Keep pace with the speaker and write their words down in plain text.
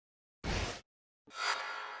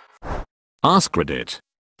Ask Reddit.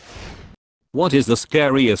 What is the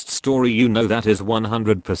scariest story you know that is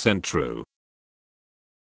 100% true?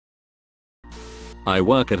 I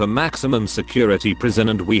work at a maximum security prison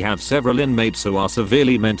and we have several inmates who are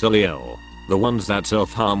severely mentally ill. The ones that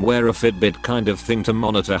self-harm wear a Fitbit kind of thing to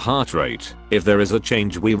monitor heart rate. If there is a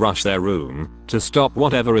change we rush their room to stop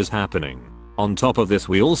whatever is happening. On top of this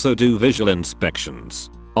we also do visual inspections.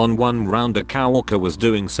 On one round a coworker was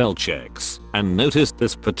doing cell checks and noticed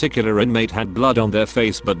this particular inmate had blood on their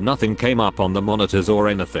face but nothing came up on the monitors or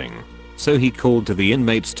anything. So he called to the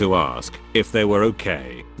inmates to ask if they were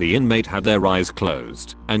okay. The inmate had their eyes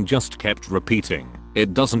closed and just kept repeating,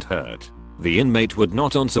 "It doesn't hurt." The inmate would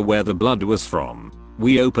not answer where the blood was from.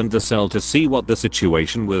 We opened the cell to see what the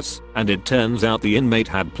situation was, and it turns out the inmate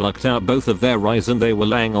had plucked out both of their eyes and they were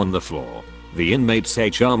laying on the floor. The inmate's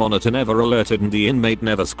HR monitor never alerted and the inmate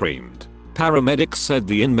never screamed. Paramedics said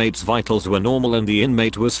the inmate's vitals were normal and the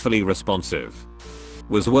inmate was fully responsive.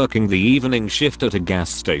 Was working the evening shift at a gas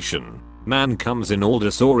station. Man comes in all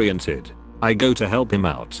disoriented. I go to help him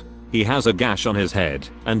out. He has a gash on his head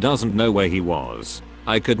and doesn't know where he was.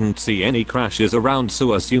 I couldn't see any crashes around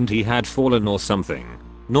so assumed he had fallen or something.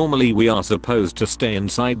 Normally we are supposed to stay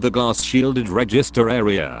inside the glass shielded register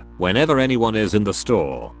area whenever anyone is in the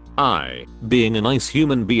store. I, being a nice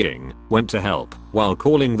human being, went to help. While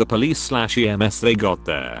calling the police/EMS they got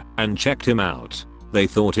there and checked him out. They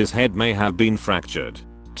thought his head may have been fractured.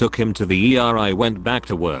 Took him to the ER. I went back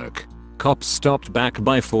to work. Cops stopped back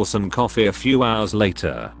by for some coffee a few hours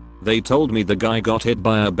later. They told me the guy got hit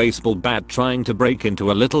by a baseball bat trying to break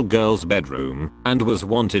into a little girl's bedroom and was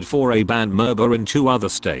wanted for a banned murder in 2 other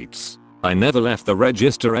states. I never left the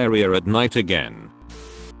register area at night again.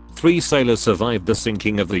 3 sailors survived the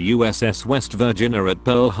sinking of the USS West Virginia at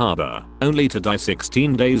Pearl Harbor, only to die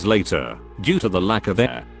 16 days later due to the lack of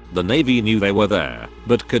air. The Navy knew they were there,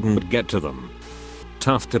 but couldn't get to them.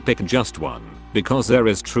 Tough to pick just one, because there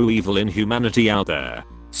is true evil in humanity out there.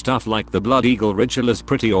 Stuff like the Blood Eagle ritual is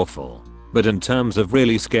pretty awful. But in terms of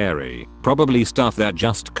really scary, probably stuff that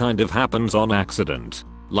just kind of happens on accident.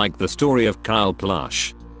 Like the story of Kyle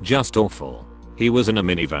Plush. Just awful. He was in a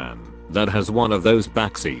minivan that has one of those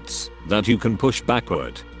back seats that you can push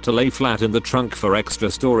backward to lay flat in the trunk for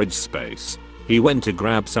extra storage space. He went to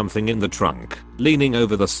grab something in the trunk, leaning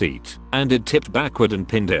over the seat, and it tipped backward and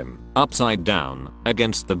pinned him, upside down,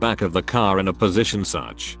 against the back of the car in a position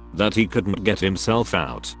such that he couldn't get himself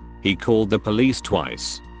out. He called the police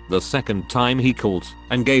twice. The second time he called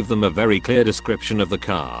and gave them a very clear description of the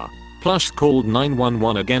car. Plush called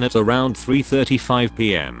 911 again at around 3:35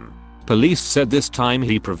 p.m. Police said this time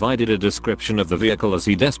he provided a description of the vehicle as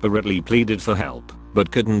he desperately pleaded for help,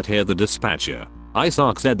 but couldn't hear the dispatcher.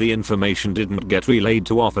 ISAC said the information didn't get relayed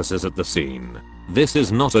to officers at the scene. "This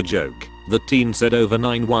is not a joke," the teen said over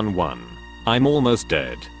 911. "I'm almost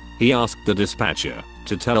dead." He asked the dispatcher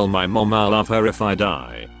to tell my mom I'll love her if I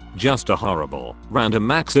die. Just a horrible,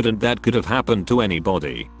 random accident that could have happened to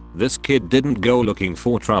anybody. This kid didn't go looking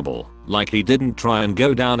for trouble, like he didn't try and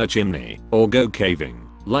go down a chimney or go caving,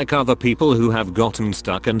 like other people who have gotten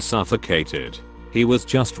stuck and suffocated. He was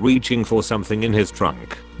just reaching for something in his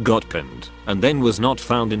trunk, got pinned, and then was not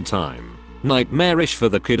found in time. Nightmarish for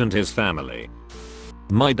the kid and his family.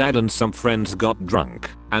 My dad and some friends got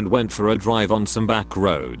drunk and went for a drive on some back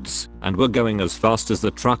roads and were going as fast as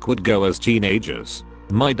the truck would go as teenagers.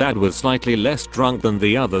 My dad was slightly less drunk than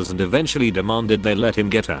the others and eventually demanded they let him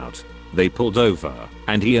get out. They pulled over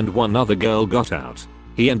and he and one other girl got out.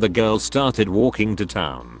 He and the girl started walking to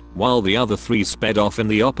town while the other 3 sped off in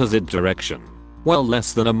the opposite direction. Well,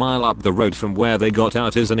 less than a mile up the road from where they got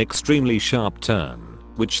out is an extremely sharp turn,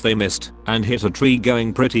 which they missed and hit a tree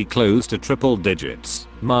going pretty close to triple digits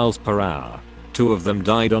miles per hour. 2 of them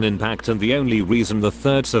died on impact and the only reason the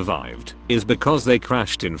third survived is because they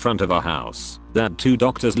crashed in front of a house that 2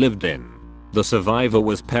 doctors lived in. The survivor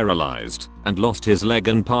was paralyzed and lost his leg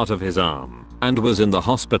and part of his arm and was in the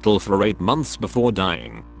hospital for 8 months before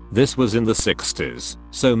dying. This was in the 60s,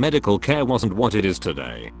 so medical care wasn't what it is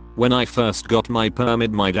today. When I first got my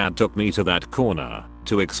permit, my dad took me to that corner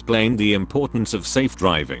to explain the importance of safe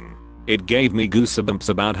driving. It gave me goosebumps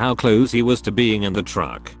about how close he was to being in the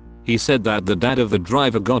truck. He said that the dad of the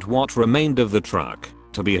driver got what remained of the truck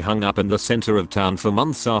to be hung up in the center of town for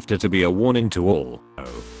months after to be a warning to all.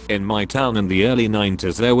 In my town in the early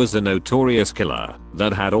 90s there was a notorious killer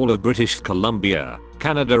that had all of British Columbia,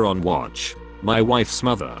 Canada on watch. My wife's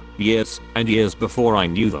mother, years and years before I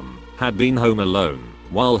knew them, had been home alone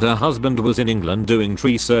while her husband was in England doing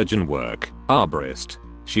tree surgeon work, arborist.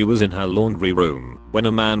 She was in her laundry room when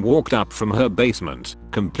a man walked up from her basement,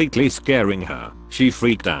 completely scaring her. She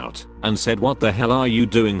freaked out and said, "What the hell are you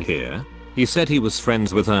doing here?" He said he was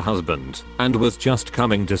friends with her husband and was just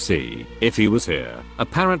coming to see if he was here.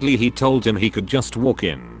 Apparently he told him he could just walk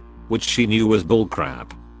in, which she knew was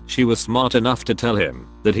bullcrap. She was smart enough to tell him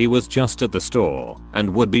that he was just at the store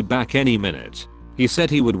and would be back any minute. He said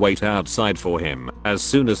he would wait outside for him. As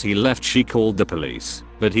soon as he left, she called the police,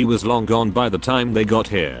 but he was long gone by the time they got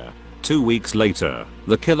here. 2 weeks later,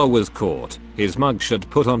 the killer was caught, his mugshot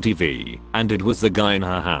put on TV, and it was the guy in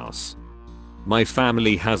her house. My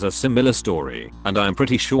family has a similar story, and I'm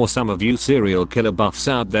pretty sure some of you serial killer buffs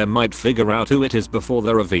out there might figure out who it is before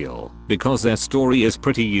the reveal, because their story is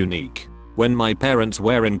pretty unique. When my parents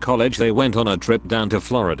were in college, they went on a trip down to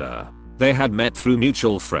Florida. They had met through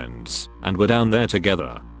mutual friends and were down there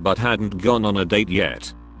together, but hadn't gone on a date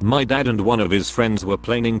yet. My dad and one of his friends were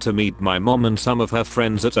planning to meet my mom and some of her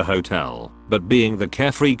friends at a hotel, but being the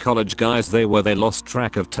carefree college guys they were, they lost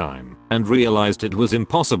track of time and realized it was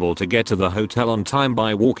impossible to get to the hotel on time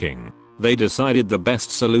by walking. They decided the best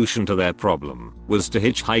solution to their problem was to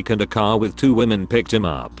hitchhike, and a car with 2 women picked him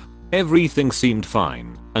up. Everything seemed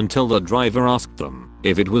fine until the driver asked them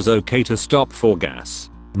if it was okay to stop for gas.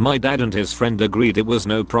 My dad and his friend agreed it was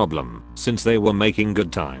no problem since they were making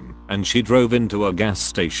good time, and she drove into a gas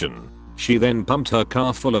station. She then pumped her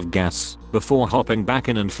car full of gas before hopping back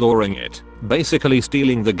in and flooring it, basically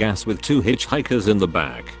stealing the gas with 2 hitchhikers in the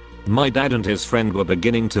back. My dad and his friend were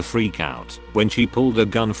beginning to freak out when she pulled a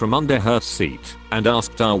gun from under her seat and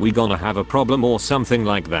asked, "Are we gonna have a problem?" or something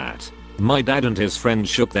like that. My dad and his friend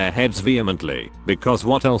shook their heads vehemently, because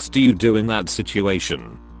what else do you do in that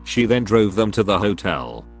situation? She then drove them to the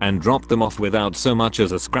hotel and dropped them off without so much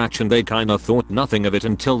as a scratch, and they kinda thought nothing of it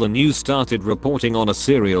until the news started reporting on a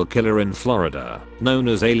serial killer in Florida known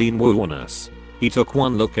as Aileen Wuornos. He took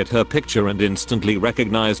one look at her picture and instantly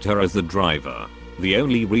recognized her as the driver. The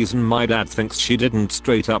only reason my dad thinks she didn't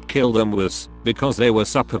straight up kill them was because they were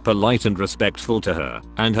super polite and respectful to her,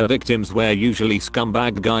 and her victims were usually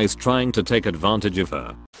scumbag guys trying to take advantage of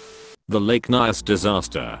her. The Lake Nyack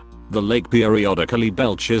disaster. The lake periodically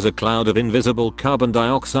belches a cloud of invisible carbon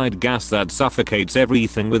dioxide gas that suffocates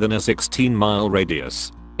everything within a 16-mile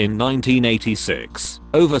radius. In 1986,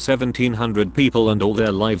 over 1,700 people and all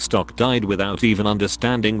their livestock died without even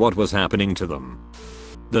understanding what was happening to them.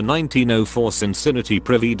 The 1904 Cincinnati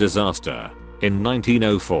Privy disaster. In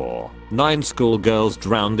 1904, 9 schoolgirls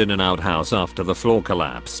drowned in an outhouse after the floor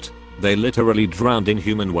collapsed. They literally drowned in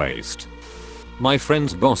human waste. My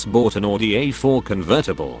friend's boss bought an Audi A4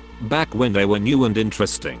 convertible back when they were new and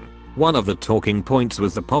interesting. One of the talking points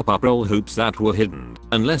was the pop-up roll hoops that were hidden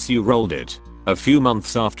unless you rolled it. A few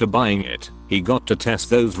months after buying it, he got to test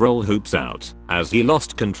those roll hoops out as he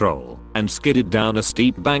lost control and skidded down a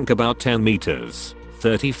steep bank about 10 meters,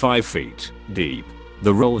 35 feet deep.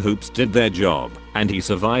 The roll hoops did their job, and he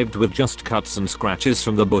survived with just cuts and scratches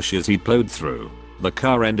from the bushes he plowed through. The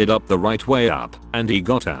car ended up the right way up, and he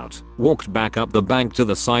got out, walked back up the bank to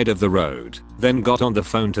the side of the road, then got on the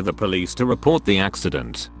phone to the police to report the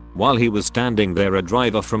accident. While he was standing there, a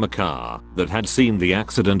driver from a car that had seen the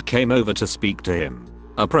accident came over to speak to him.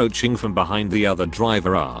 Approaching from behind, the other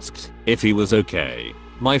driver asked if he was okay.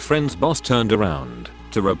 My friend's boss turned around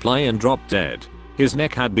to reply and dropped dead. His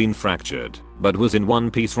neck had been fractured, but was in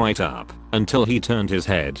one piece right up until he turned his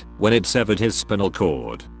head when it severed his spinal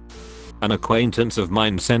cord. An acquaintance of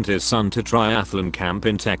mine sent his son to triathlon camp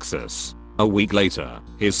in Texas. A week later,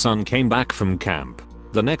 his son came back from camp.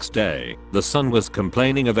 The next day, the son was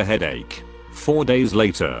complaining of a headache. 4 days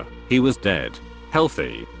later, he was dead.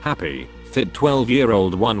 Healthy, happy, fit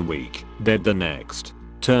 12-year-old 1 week, dead the next.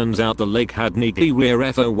 Turns out the lake had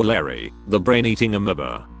Negeria Walleri, the brain-eating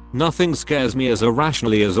amoeba. Nothing scares me as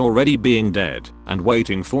irrationally as already being dead and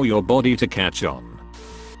waiting for your body to catch on.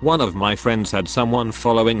 One of my friends had someone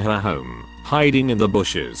following her home, hiding in the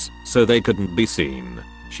bushes so they couldn't be seen.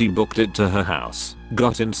 She booked it to her house,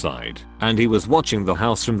 got inside, and he was watching the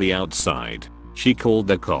house from the outside. She called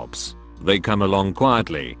the cops. They come along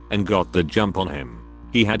quietly and got the jump on him.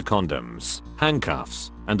 He had condoms,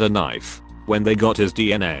 handcuffs, and a knife. When they got his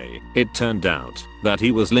DNA, it turned out that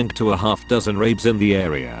he was linked to a half-dozen rapes in the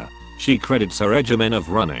area. She credits her regimen of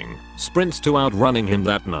running sprints to outrunning him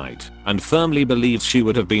that night, and firmly believes she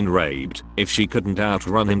would have been raped if she couldn't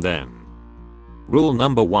outrun him then. Rule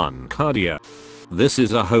number 1: cardio. This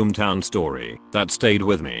is a hometown story that stayed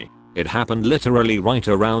with me. It happened literally right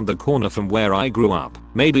around the corner from where I grew up,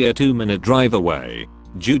 maybe a 2-minute drive away.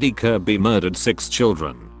 Judy Kirby murdered 6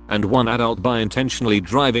 children and 1 adult by intentionally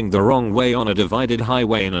driving the wrong way on a divided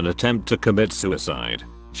highway in an attempt to commit suicide.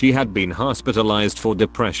 She had been hospitalized for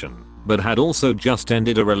depression, but had also just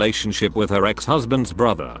ended a relationship with her ex-husband's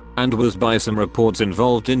brother and was by some reports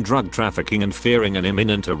involved in drug trafficking and fearing an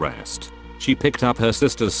imminent arrest. She picked up her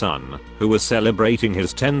sister's son, who was celebrating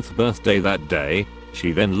his 10th birthday that day.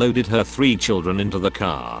 She then loaded her 3 children into the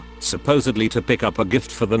car, supposedly to pick up a gift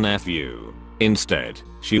for the nephew. Instead,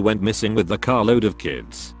 she went missing with the carload of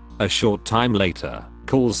kids. A short time later,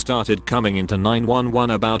 calls started coming into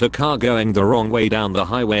 911 about a car going the wrong way down the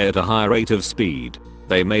highway at a high rate of speed.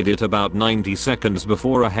 They made it about 90 seconds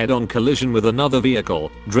before a head-on collision with another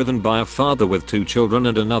vehicle, driven by a father with 2 children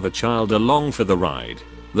and another child along for the ride.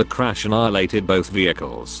 The crash annihilated both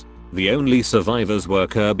vehicles. The only survivors were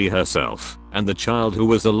Kirby herself, and the child who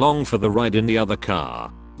was along for the ride in the other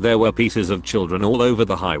car. There were pieces of children all over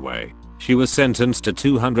the highway. She was sentenced to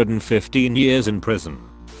 215 years in prison.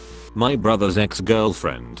 My brother's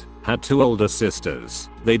ex-girlfriend had 2 older sisters.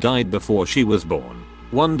 They died before she was born.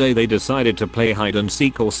 One day they decided to play hide and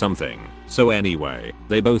seek or something. So anyway,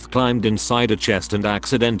 they both climbed inside a chest and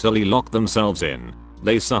accidentally locked themselves in.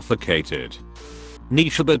 They suffocated.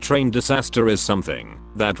 Nishiba train disaster is something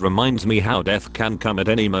that reminds me how death can come at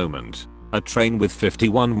any moment. A train with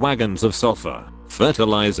 51 wagons of sulfur,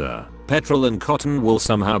 fertilizer, petrol and cotton wool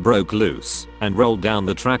somehow broke loose and rolled down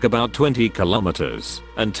the track about 20 kilometers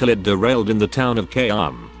until it derailed in the town of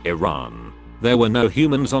Qam, Iran. There were no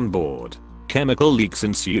humans on board. Chemical leaks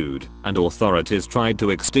ensued, and authorities tried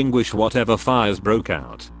to extinguish whatever fires broke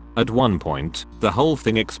out. At one point, the whole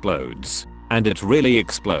thing explodes. And it really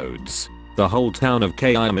explodes. The whole town of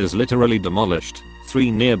Qam is literally demolished.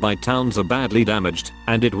 3 nearby towns are badly damaged,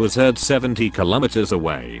 and it was heard 70 kilometers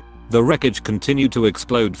away. The wreckage continued to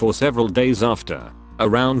explode for several days after.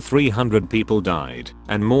 Around 300 people died,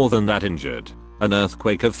 and more than that injured. An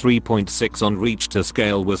earthquake of 3.6 on Richter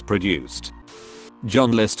scale was produced.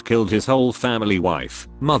 John List killed his whole family, wife,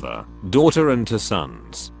 mother, daughter and 2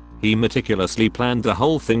 sons. He meticulously planned the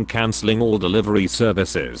whole thing, cancelling all delivery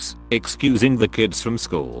services, excusing the kids from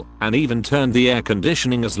school, and even turned the air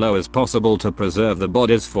conditioning as low as possible to preserve the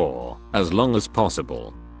bodies for as long as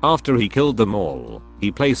possible. After he killed them all,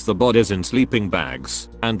 he placed the bodies in sleeping bags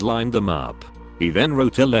and lined them up. He then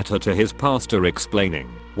wrote a letter to his pastor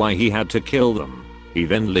explaining why he had to kill them. He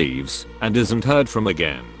then leaves and isn't heard from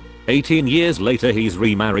again. 18 years later he's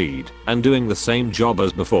remarried and doing the same job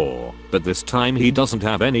as before, but this time he doesn't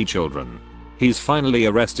have any children. He's finally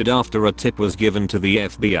arrested after a tip was given to the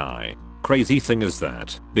FBI. Crazy thing is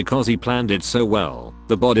that, because he planned it so well,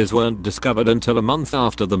 the bodies weren't discovered until a month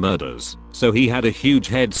after the murders, so he had a huge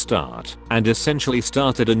head start and essentially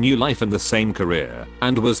started a new life in the same career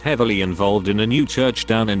and was heavily involved in a new church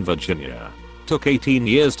down in Virginia. Took 18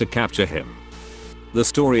 years to capture him. The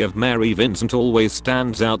story of Mary Vincent always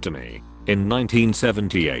stands out to me. In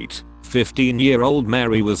 1978, 15-year-old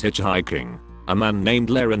Mary was hitchhiking. A man named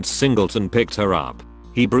Lawrence Singleton picked her up.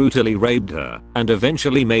 He brutally raped her and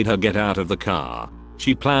eventually made her get out of the car.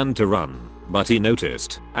 She planned to run, but he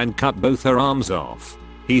noticed and cut both her arms off.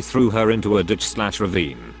 He threw her into a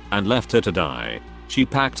ditch/ravine and left her to die. She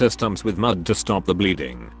packed her stumps with mud to stop the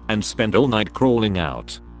bleeding and spent all night crawling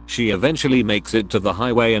out. She eventually makes it to the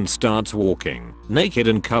highway and starts walking, naked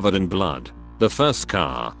and covered in blood. The first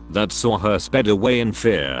car that saw her sped away in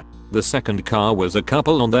fear. The second car was a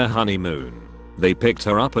couple on their honeymoon. They picked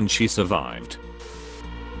her up and she survived.